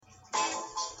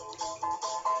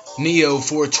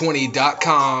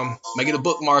Neo420.com. Make it a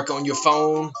bookmark on your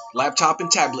phone, laptop, and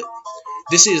tablet.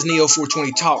 This is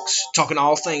Neo420 Talks, talking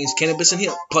all things cannabis and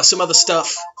hemp, plus some other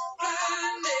stuff.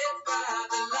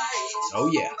 Oh,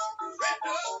 yeah.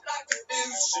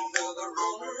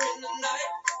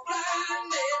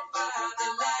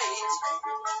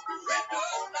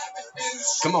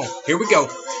 Come on, here we go.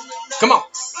 Come on.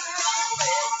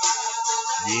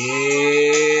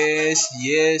 Yes.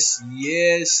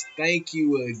 Thank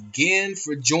you again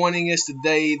for joining us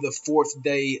today, the 4th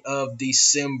day of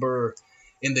December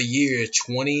in the year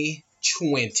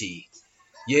 2020.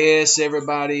 Yes,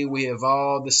 everybody, we have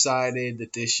all decided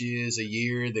that this is a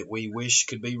year that we wish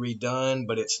could be redone,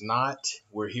 but it's not.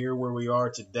 We're here where we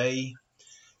are today.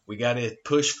 We got to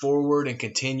push forward and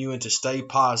continue to stay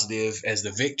positive as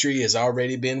the victory has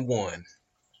already been won.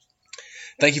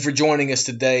 Thank you for joining us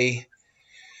today.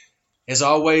 As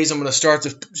always, I'm going to start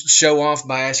the show off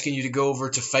by asking you to go over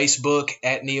to Facebook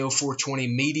at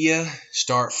Neo420 Media,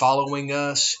 start following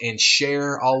us, and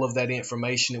share all of that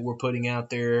information that we're putting out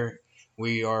there.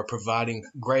 We are providing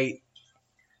great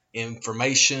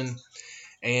information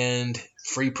and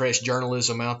free press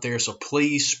journalism out there, so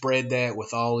please spread that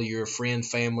with all of your friend,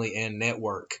 family, and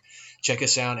network. Check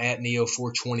us out at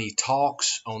Neo420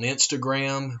 Talks on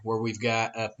Instagram, where we've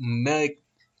got a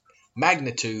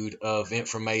magnitude of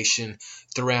information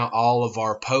throughout all of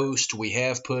our posts. We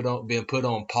have been put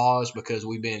on pause because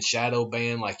we've been shadow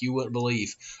banned like you wouldn't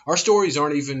believe. Our stories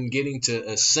aren't even getting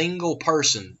to a single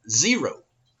person, 0.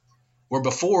 Where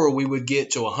before we would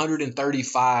get to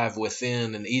 135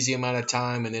 within an easy amount of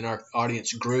time, and then our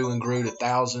audience grew and grew to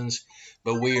thousands.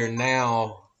 But we are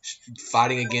now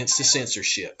fighting against the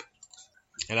censorship.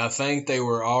 And I think they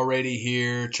were already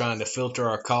here trying to filter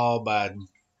our call by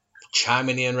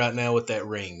chiming in right now with that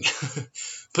ring.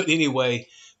 But anyway,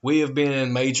 we have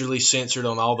been majorly censored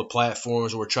on all the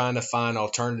platforms. We're trying to find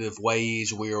alternative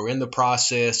ways. We are in the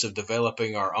process of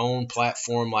developing our own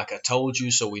platform, like I told you,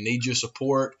 so we need your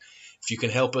support. If you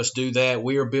can help us do that,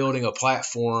 we are building a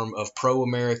platform of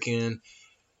pro-American,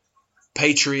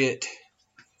 patriot,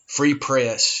 free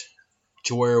press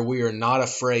to where we are not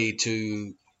afraid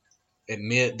to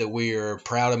admit that we are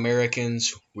proud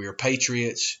Americans, we are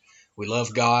patriots, we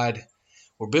love God.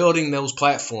 We're building those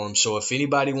platforms, so if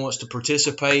anybody wants to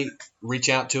participate, reach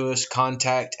out to us,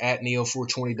 contact at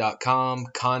Neo420.com,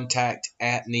 contact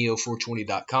at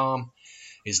Neo420.com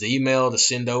is the email to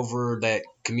send over that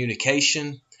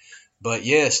communication. But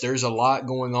yes, there's a lot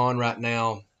going on right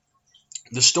now.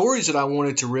 The stories that I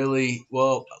wanted to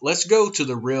let's go to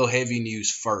the real heavy news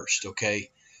first,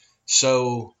 okay?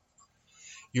 So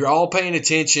you're all paying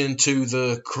attention to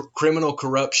the criminal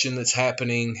corruption that's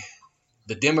happening.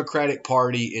 The Democratic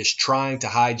Party is trying to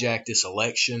hijack this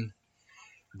election.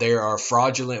 There are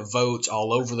fraudulent votes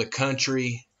all over the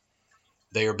country.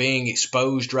 They are being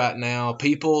exposed right now.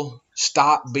 People,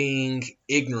 stop being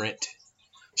ignorant.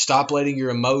 Stop letting your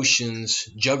emotions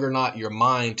juggernaut your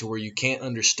mind to where you can't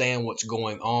understand what's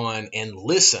going on, and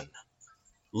listen.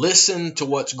 Listen to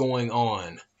what's going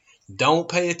on. Don't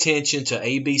pay attention to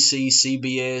ABC,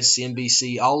 CBS,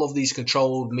 NBC, all of these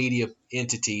controlled media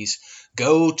entities.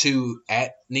 Go to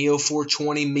at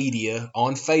Neo420 Media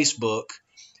on Facebook,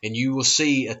 and you will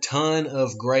see a ton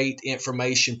of great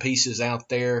information pieces out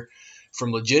there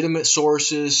from legitimate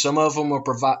sources. Some of them are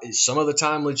some of the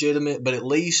time legitimate, but at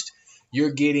least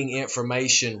you're getting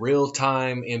information real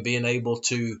time and being able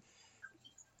to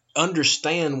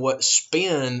understand what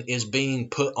spin is being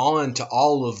put on to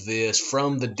all of this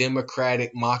from the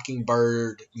Democratic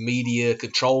Mockingbird media,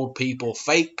 controlled people,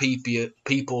 fake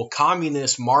people,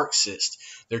 communist, Marxist.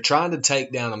 They're trying to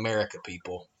take down America,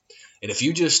 people. And if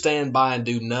you just stand by and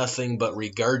do nothing but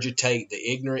regurgitate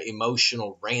the ignorant,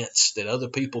 emotional rants that other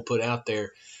people put out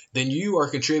there, then you are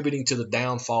contributing to the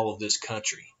downfall of this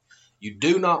country. You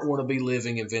do not want to be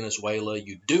living in Venezuela.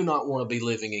 You do not want to be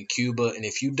living in Cuba. And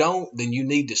if you don't, then you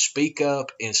need to speak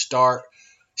up and start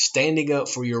standing up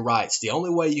for your rights. The only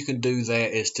way you can do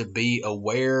that is to be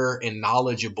aware and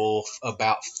knowledgeable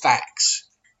about facts.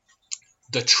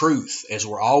 The truth, as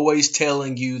we're always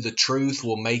telling you, the truth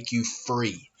will make you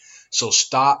free. So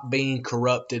stop being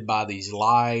corrupted by these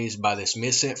lies, by this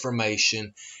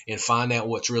misinformation, and find out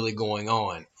what's really going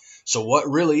on. So what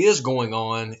really is going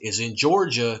on is in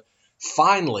Georgia,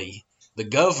 finally, the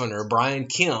governor, Brian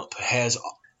Kemp, has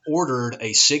ordered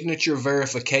a signature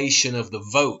verification of the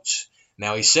votes.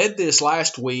 Now, he said this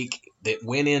last week that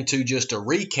went into just a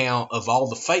recount of all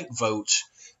the fake votes,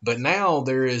 but now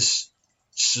there is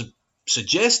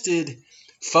suggested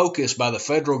focus by the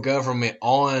federal government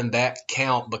on that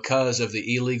count because of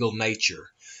the illegal nature.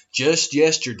 Just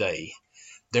yesterday,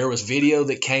 There was video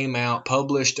that came out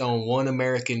published on One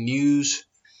American News,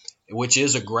 which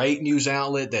is a great news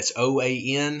outlet. That's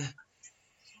OAN.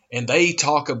 And they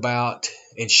talk about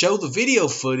and show the video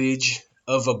footage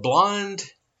of a blonde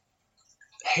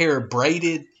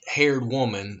braided haired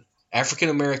woman, African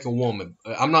American woman.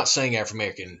 I'm not saying African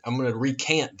American. I'm going to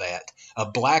recant that.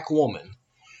 A black woman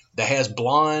that has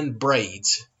blonde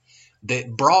braids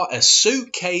that brought a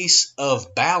suitcase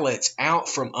of ballots out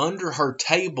from under her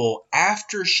table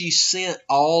after she sent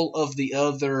all of the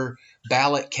other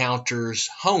ballot counters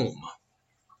home.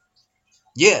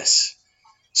 Yes,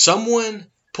 someone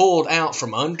pulled out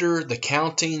from under the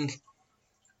counting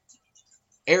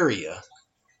area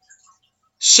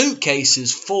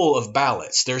suitcases full of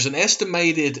ballots. There's an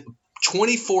estimated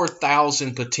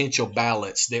 24,000 potential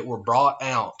ballots that were brought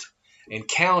out and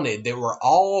counted that were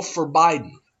all for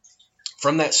Biden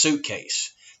from that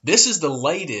suitcase. This is the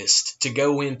latest to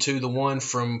go into the one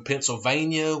from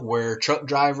Pennsylvania, where truck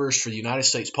drivers for the United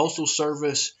States Postal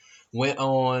Service went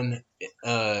on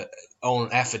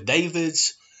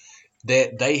affidavits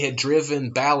that they had driven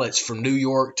ballots from New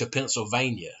York to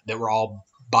Pennsylvania that were all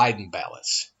Biden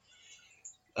ballots.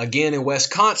 Again, in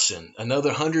Wisconsin, another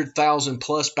 100,000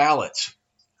 plus ballots.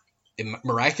 It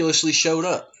miraculously showed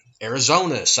up.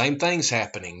 Arizona, same thing's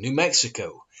happening. New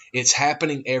Mexico. It's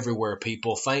happening everywhere,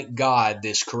 people. Thank God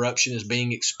this corruption is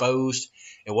being exposed.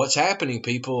 And what's happening,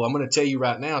 people, I'm going to tell you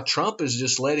right now, Trump is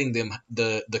just letting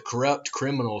the corrupt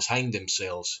criminals hang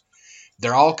themselves.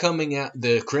 They're all coming out.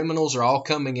 The criminals are all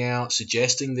coming out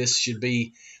suggesting this should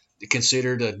be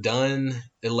considered a done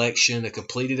election, a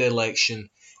completed election,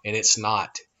 and it's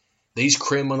not. These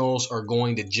criminals are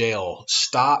going to jail.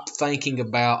 Stop thinking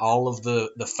about all of the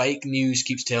fake news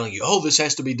keeps telling you, oh, this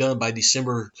has to be done by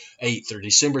December 8th or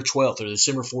December 12th or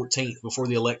December 14th before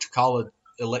the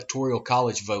electoral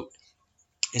college vote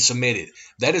is submitted.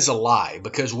 That is a lie,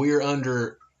 because we are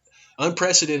under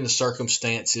unprecedented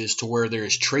circumstances to where there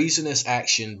is treasonous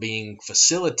action being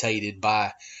facilitated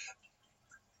by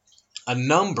a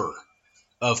number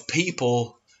of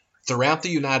people throughout the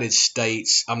United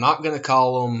States. I'm not going to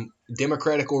call them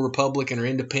Democratic or Republican or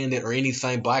independent or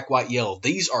anything, black, white, yellow.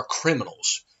 These are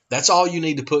criminals. That's all you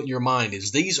need to put in your mind,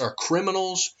 is these are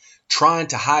criminals trying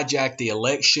to hijack the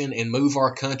election and move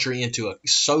our country into a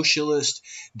socialist,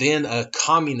 then a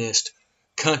communist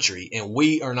country, and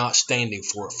we are not standing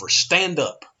for it. Stand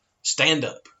up. Stand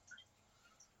up.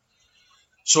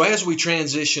 So as we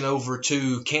transition over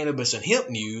to cannabis and hemp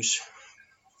news,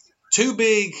 two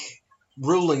big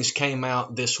rulings came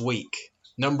out this week.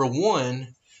 Number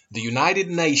one, the United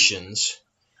Nations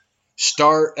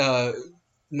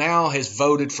now has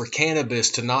voted for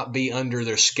cannabis to not be under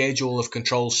their schedule of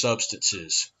controlled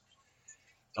substances.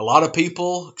 A lot of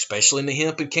people, especially in the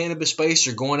hemp and cannabis space,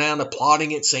 are going out and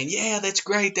applauding it, saying, yeah, that's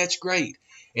great, that's great.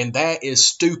 And that is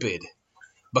stupid,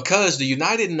 because the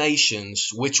United Nations,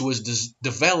 which was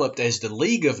developed as the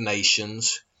League of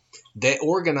Nations, that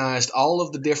organized all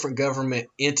of the different government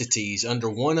entities under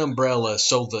one umbrella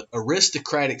so the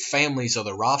aristocratic families of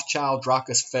the Rothschild,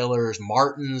 Rockefellers,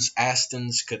 Martins,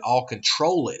 Astons could all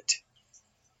control it,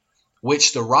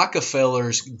 which the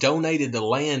Rockefellers donated the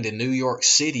land in New York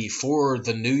City for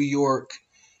the New York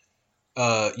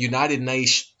United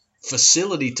Nations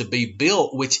facility to be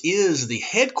built, which is the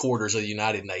headquarters of the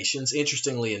United Nations.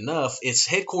 Interestingly enough, it's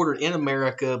headquartered in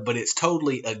America, but it's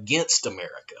totally against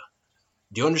America.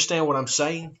 Do you understand what I'm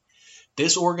saying?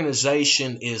 This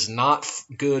organization is not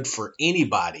good for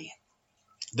anybody.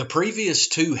 The previous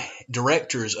two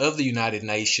directors of the United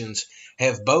Nations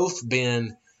have both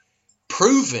been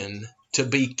proven to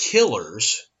be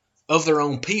killers of their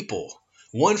own people.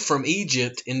 One from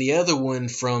Egypt and the other one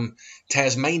from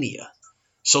Tasmania.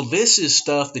 So this is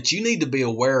stuff that you need to be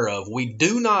aware of. We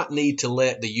do not need to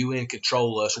let the UN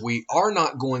control us. We are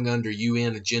not going under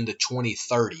UN Agenda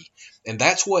 2030. And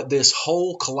that's what this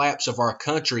whole collapse of our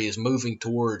country is moving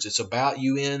towards. It's about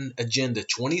UN Agenda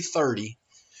 2030,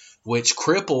 which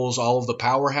cripples all of the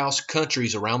powerhouse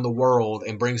countries around the world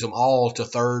and brings them all to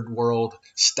third world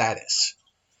status.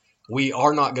 We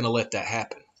are not going to let that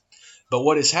happen. But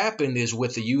what has happened is,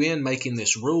 with the UN making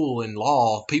this rule and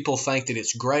law, people think that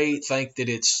it's great, think that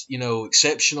it's,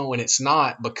 exceptional, and it's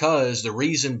not, because the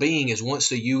reason being is once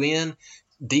the UN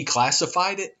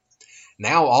declassified it,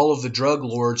 now all of the drug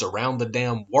lords around the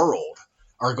damn world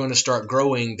are going to start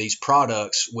growing these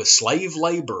products with slave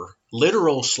labor,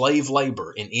 literal slave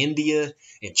labor, in India,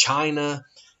 in China,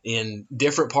 in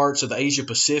different parts of the Asia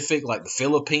Pacific, like the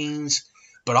Philippines,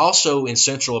 but also in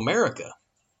Central America,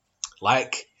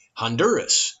 like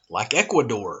Honduras, like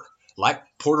Ecuador, like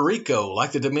Puerto Rico,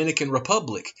 like the Dominican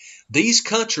Republic. These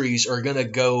countries are going to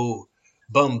go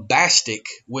bombastic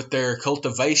with their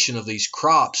cultivation of these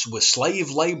crops with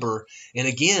slave labor. And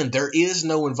again, there is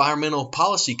no environmental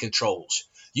policy controls.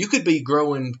 You could be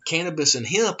growing cannabis and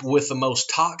hemp with the most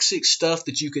toxic stuff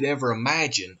that you could ever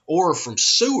imagine, or from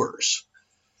sewers,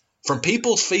 from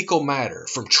people's fecal matter,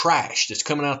 from trash that's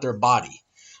coming out their body.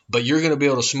 But you're going to be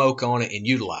able to smoke on it and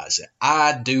utilize it.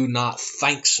 I do not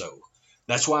think so.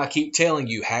 That's why I keep telling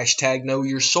you, hashtag know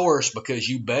your source, because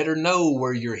you better know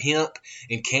where your hemp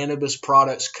and cannabis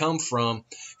products come from,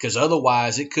 because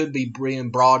otherwise it could be being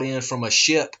brought in from a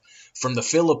ship from the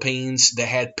Philippines that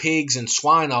had pigs and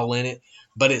swine all in it,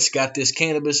 but it's got this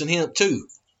cannabis and hemp too.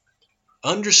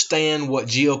 Understand what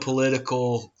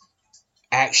geopolitical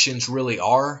actions really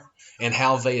are and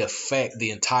how they affect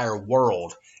the entire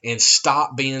world, and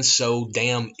stop being so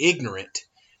damn ignorant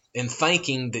and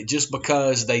thinking that just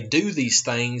because they do these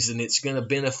things and it's going to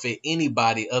benefit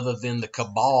anybody other than the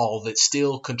cabal that's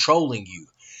still controlling you.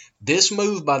 This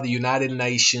move by the United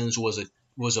Nations was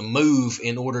a move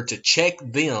in order to check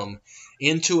them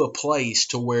into a place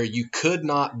to where you could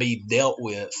not be dealt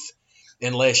with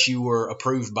unless you were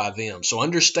approved by them. So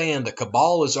understand, the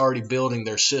cabal is already building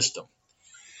their system.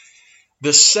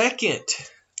 The second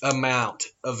amount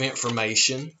of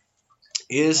information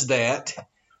is that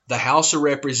the House of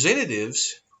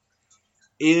Representatives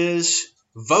is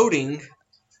voting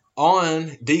on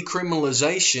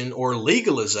decriminalization, or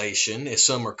legalization, as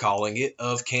some are calling it,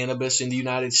 of cannabis in the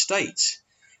United States.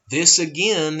 This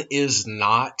again is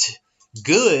not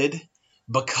good,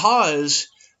 because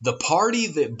the party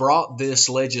that brought this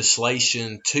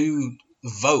legislation to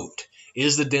vote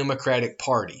is the Democratic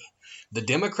Party. The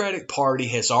Democratic Party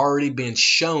has already been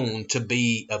shown to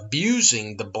be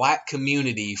abusing the black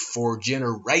community for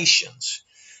generations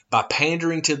by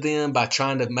pandering to them, by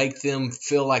trying to make them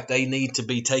feel like they need to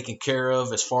be taken care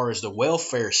of as far as the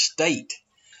welfare state.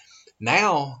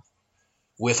 Now,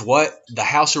 with what the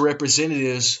House of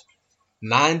Representatives,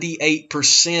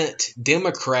 98%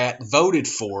 Democrat voted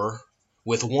for,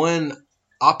 with one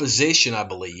opposition, I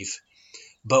believe.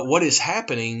 But what is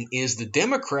happening is the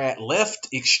Democrat left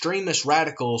extremist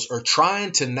radicals are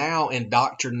trying to now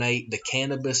indoctrinate the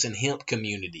cannabis and hemp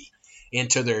community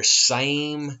into their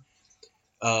same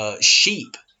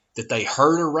sheep that they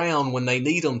herd around when they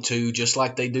need them to, just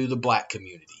like they do the black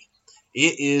community.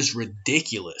 It is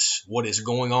ridiculous what is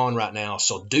going on right now.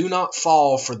 So do not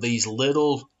fall for these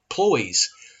little ploys.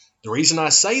 The reason I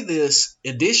say this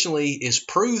additionally is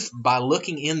proof by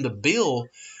looking in the bill,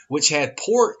 which had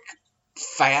pork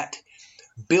fat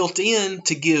built in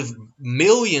to give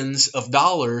millions of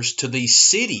dollars to these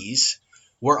cities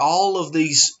where all of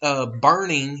these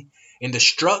burning and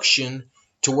destruction,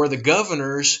 to where the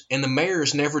governors and the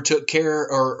mayors never took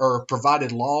care or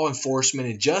provided law enforcement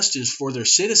and justice for their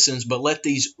citizens, but let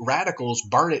these radicals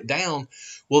burn it down.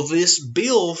 Well, this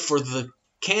bill for the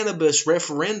cannabis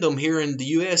referendum here in the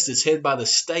U.S. that's headed by the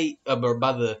state or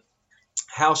by the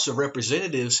House of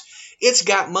Representatives, it's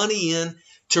got money in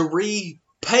to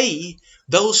repay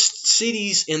those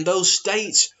cities and those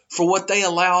states for what they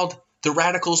allowed the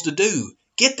radicals to do.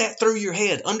 Get that through your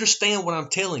head. Understand what I'm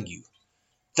telling you.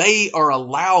 They are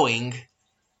allowing,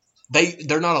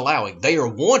 they're not allowing, they are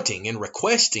wanting and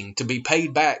requesting to be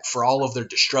paid back for all of their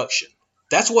destruction.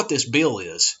 That's what this bill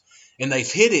is. And they've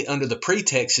hid it under the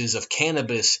pretexts of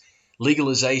cannabis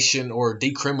legalization or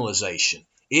decriminalization.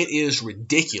 It is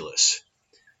ridiculous.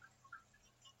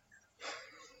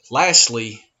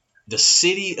 Lastly, the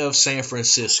city of San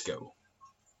Francisco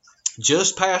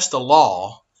just passed a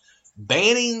law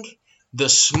banning the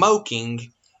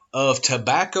smoking of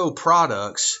tobacco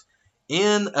products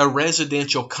in a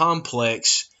residential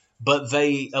complex, but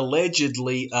they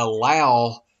allegedly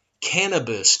allow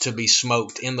cannabis to be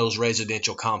smoked in those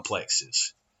residential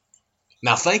complexes.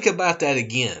 Now think about that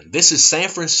again. This is San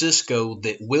Francisco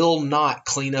that will not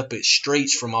clean up its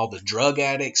streets from all the drug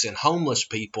addicts and homeless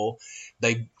people.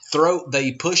 They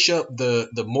push up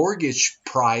the mortgage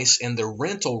price and the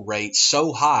rental rate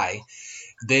so high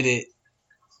that it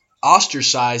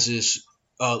ostracizes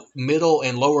middle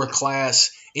and lower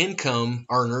class income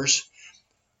earners.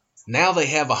 Now they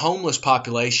have a homeless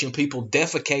population, people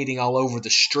defecating all over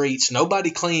the streets, nobody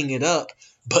cleaning it up,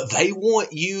 but they want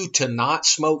you to not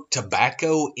smoke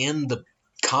tobacco in the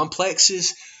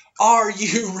complexes? Are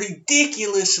you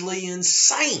ridiculously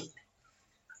insane?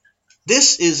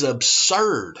 This is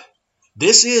absurd.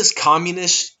 This is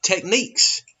communist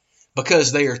techniques,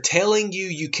 because they are telling you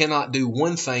you cannot do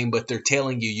one thing, but they're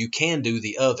telling you you can do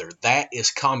the other. That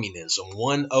is communism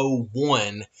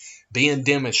 101 being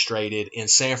demonstrated in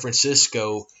San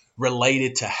Francisco,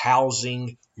 related to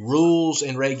housing, rules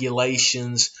and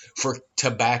regulations for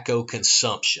tobacco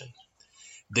consumption.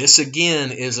 This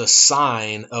again is a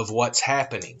sign of what's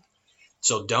happening.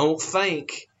 So don't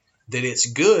think that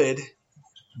it's good,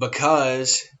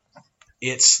 because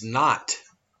it's not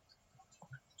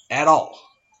at all.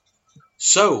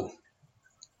 So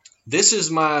this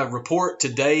is my report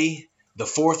today, the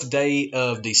 4th day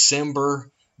of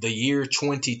December, the year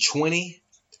 2020.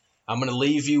 I'm going to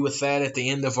leave you with that at the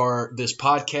end of this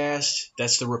podcast.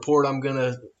 That's the report I'm going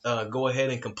to go ahead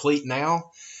and complete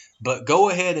now. But go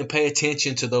ahead and pay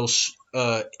attention to those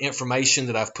information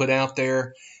that I've put out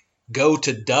there. Go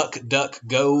to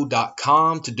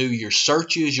duckduckgo.com to do your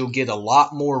searches. You'll get a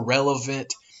lot more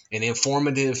relevant and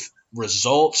informative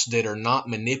results that are not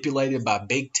manipulated by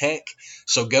big tech.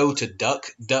 So go to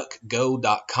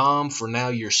duckduckgo.com for now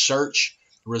your search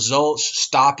results.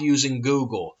 Stop using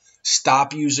Google.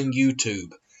 Stop using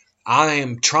YouTube. I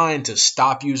am trying to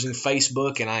stop using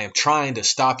Facebook, and I am trying to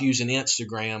stop using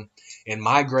Instagram, and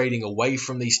migrating away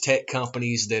from these tech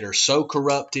companies that are so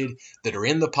corrupted, that are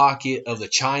in the pocket of the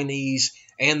Chinese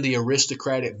and the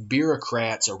aristocratic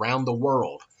bureaucrats around the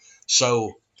world.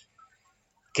 So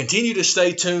continue to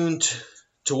stay tuned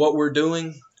to what we're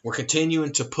doing. We're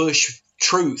continuing to push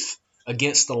truth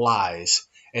against the lies,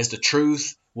 as the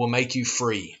truth will make you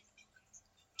free.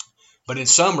 But in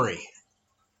summary,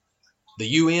 the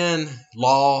UN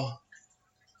law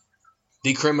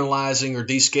decriminalizing or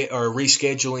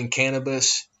rescheduling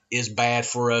cannabis is bad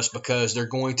for us, because they're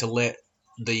going to let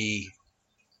the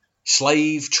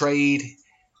slave trade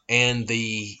and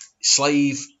the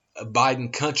slave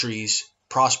abiding countries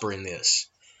prosper in this.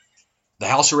 The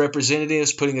House of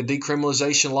Representatives putting a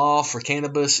decriminalization law for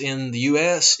cannabis in the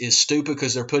U.S. is stupid,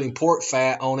 because they're putting pork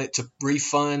fat on it to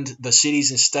refund the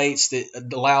cities and states that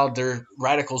allowed their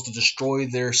radicals to destroy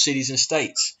their cities and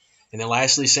states. And then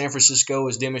lastly, San Francisco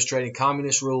is demonstrating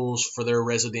communist rules for their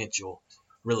residential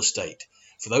real estate.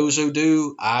 For those who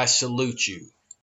do, I salute you.